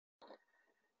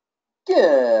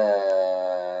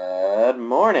Good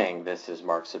morning. This is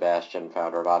Mark Sebastian,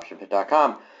 founder of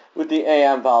OptionPit.com, with the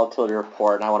AM Volatility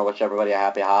Report, and I want to wish everybody a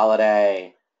happy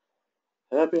holiday.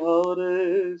 Happy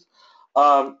holidays.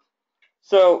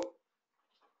 So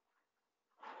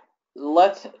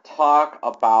let's talk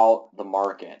about the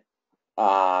market.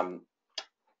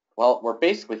 Well, we're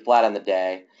basically flat on the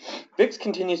day. VIX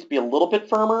continues to be a little bit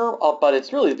firmer, but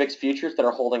it's really the VIX futures that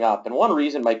are holding up, and one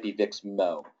reason might be VIX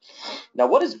Mo. Now,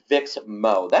 what is VIX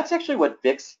Mo? That's actually what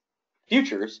VIX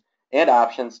futures and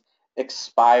options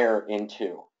expire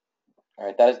into. All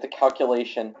right, that is the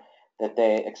calculation that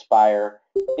they expire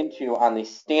into on the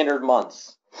standard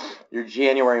months, your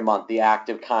January month, the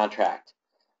active contract.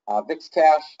 VIX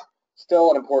cash,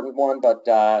 still an important one, but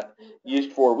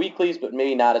used for weeklies, but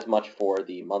maybe not as much for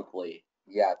the monthly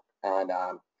yet. And,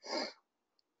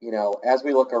 as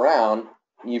we look around,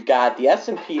 you've got the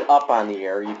S&P up on the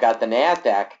year, you've got the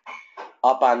NASDAQ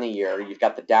up on the year, you've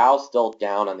got the Dow still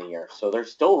down on the year. So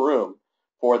there's still room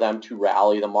for them to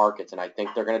rally the markets, and I think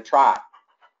they're going to try.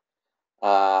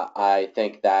 I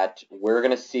think that we're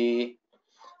going to see,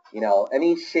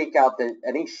 any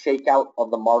shakeout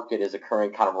of the market is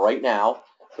occurring kind of right now.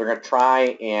 They're going to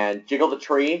try and jiggle the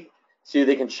tree, see who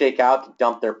they can shake out to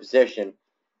dump their position.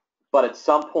 But at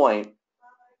some point,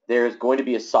 there's going to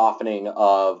be a softening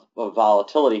of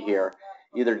volatility here,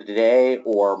 either today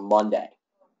or Monday,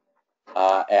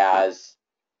 as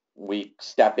we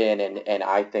step in and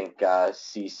I think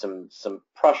see some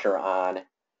pressure on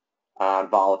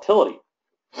volatility.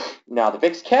 Now, the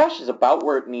VIX cash is about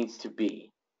where it needs to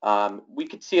be. We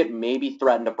could see it maybe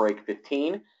threaten to break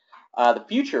 15. The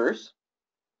futures,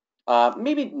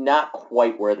 maybe not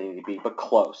quite where they need to be, but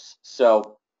close.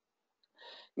 So,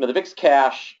 the VIX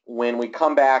cash, when we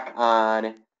come back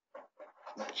on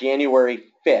January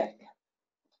 5th,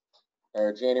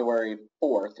 or January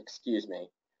 4th, excuse me,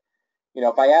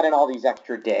 if I add in all these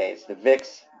extra days,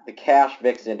 the cash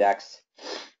VIX index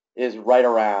is right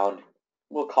around,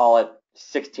 we'll call it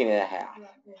 16.5,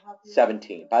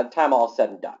 17, by the time all is said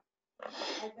and done.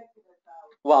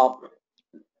 Well,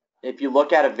 if you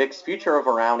look at a VIX future of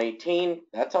around 18,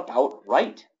 that's about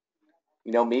right.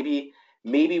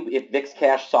 Maybe if VIX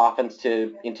cash softens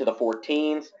into the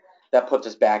 14s, that puts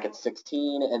us back at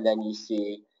 16, and then you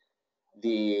see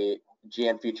the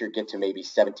Jan future get to maybe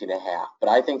 17.5. But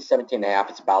I think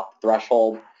 17.5 is about the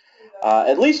threshold,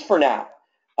 at least for now.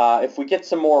 If we get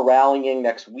some more rallying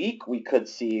next week, we could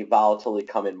see volatility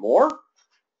come in more.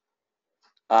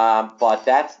 But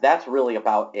that's really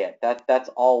about it. That's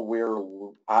all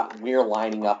we're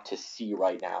lining up to see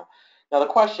right now. Now the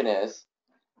question is,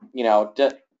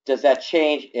 does that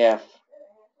change if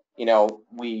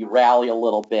we rally a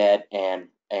little bit and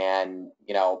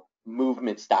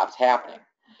movement stops happening?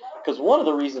 Because one of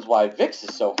the reasons why VIX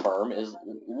is so firm is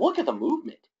look at the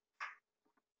movement.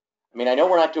 I mean, I know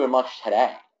we're not doing much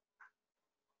today,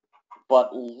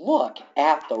 but look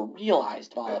at the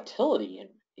realized volatility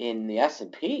in the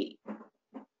S&P.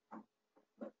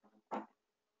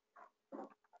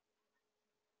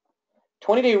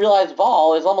 '20-day realized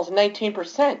vol is almost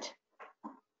 19%.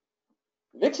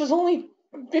 VIX is only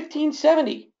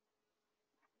 1570.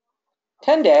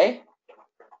 10-day,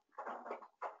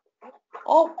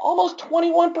 almost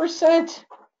 21%.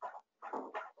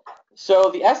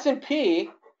 So the S&P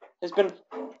has been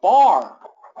far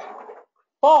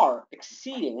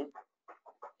exceeding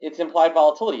its implied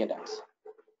volatility index.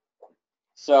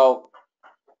 So,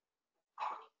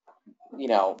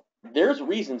 there's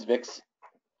reasons VIX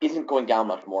isn't going down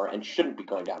much more and shouldn't be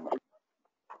going down much.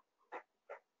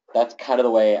 That's kind of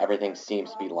the way everything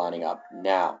seems to be lining up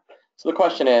now. So the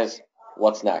question is,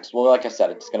 what's next? Well, like I said,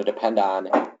 it's going to depend on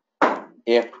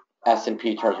if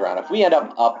S&P turns around. If we end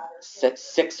up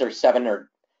 6 or 7 or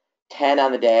 10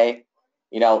 on the day,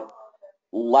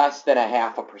 less than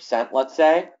 0.5%, let's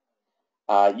say,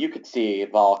 you could see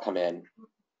vol come in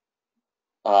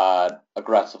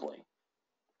aggressively.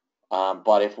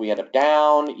 But if we end up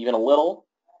down even a little,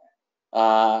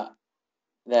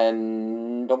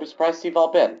 then don't be surprised to see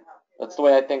vol bid. That's the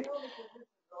way I think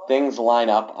things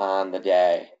line up on the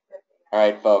day. All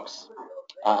right, folks.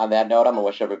 On that note, I'm going to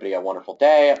wish everybody a wonderful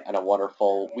day and a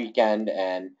wonderful weekend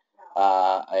and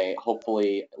a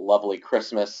hopefully lovely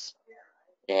Christmas.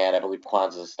 And I believe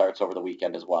Kwanzaa starts over the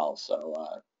weekend as well.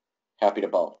 So happy to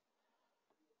both.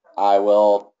 I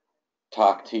will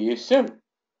talk to you soon.